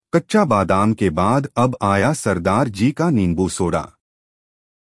कच्चा बादाम के बाद अब आया सरदार जी का नींबू सोडा।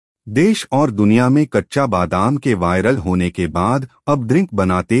 देश और दुनिया में कच्चा बादाम के वायरल होने के बाद अब ड्रिंक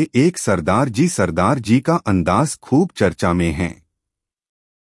बनाते एक सरदार जी का अंदाज खूब चर्चा में है।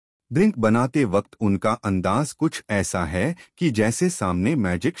 ड्रिंक बनाते वक्त उनका अंदाज कुछ ऐसा है कि जैसे सामने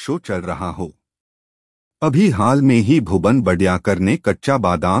मैजिक शो चल रहा हो। अभी हाल में ही भुवन बड़याकर ने कच्चा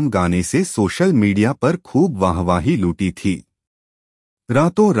बादाम गाने से सोशल मीडिया पर खूब वाहवाही लूटी थी।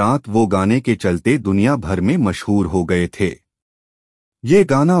 रातों रात वो गाने के चलते दुनिया भर में मशहूर हो गए थे। ये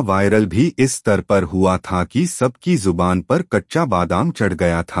गाना वायरल भी इस स्तर पर हुआ था कि सबकी जुबान पर कच्चा बादाम चढ़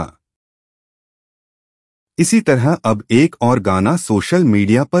गया था। इसी तरह अब एक और गाना सोशल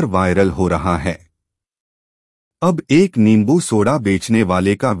मीडिया पर वायरल हो रहा है। अब एक नींबू सोडा बेचने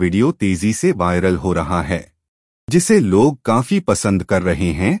वाले का वीडियो तेजी से वायरल हो रहा है, जिसे लोग काफी पसंद कर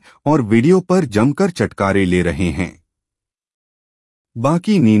रहे हैं और वीडियो पर जमकर चटकारे ले रहे हैं।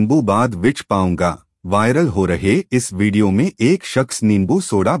 बाकी नींबू बाद विच पाऊंगा वायरल हो रहे इस वीडियो में एक शख्स नींबू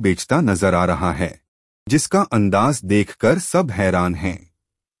सोडा बेचता नजर आ रहा है, जिसका अंदाज देखकर सब हैरान हैं।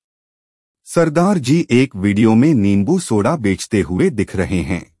 सरदार जी एक वीडियो में नींबू सोडा बेचते हुए दिख रहे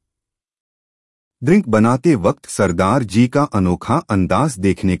हैं। ड्रिंक बनाते वक्त सरदार जी का अनोखा अंदाज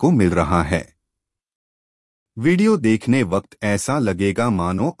देखने को मिल रहा है। वीडियो देखने वक्त ऐसा लगेगा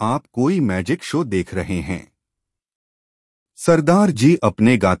मानो आप कोई मैजिक शो देख रहे हैं। सरदार जी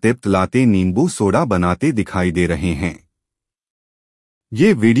अपने गाते तलाते नींबू सोडा बनाते दिखाई दे रहे हैं।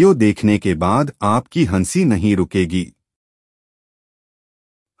 ये वीडियो देखने के बाद आपकी हंसी नहीं रुकेगी।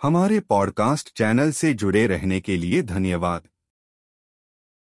 हमारे पॉडकास्ट चैनल से जुड़े रहने के लिए धन्यवाद।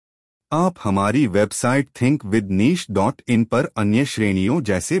 आप हमारी वेबसाइट thinkwithniche.in पर अन्य श्रेणियों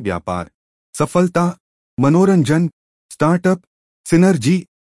जैसे व्यापार, सफलता, मनोरंजन, स्टार्टअप, सिनर्जी,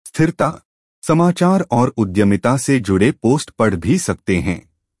 स्थिरता, समाचार और उद्यमिता से जुड़े पोस्ट पढ़ भी सकते हैं।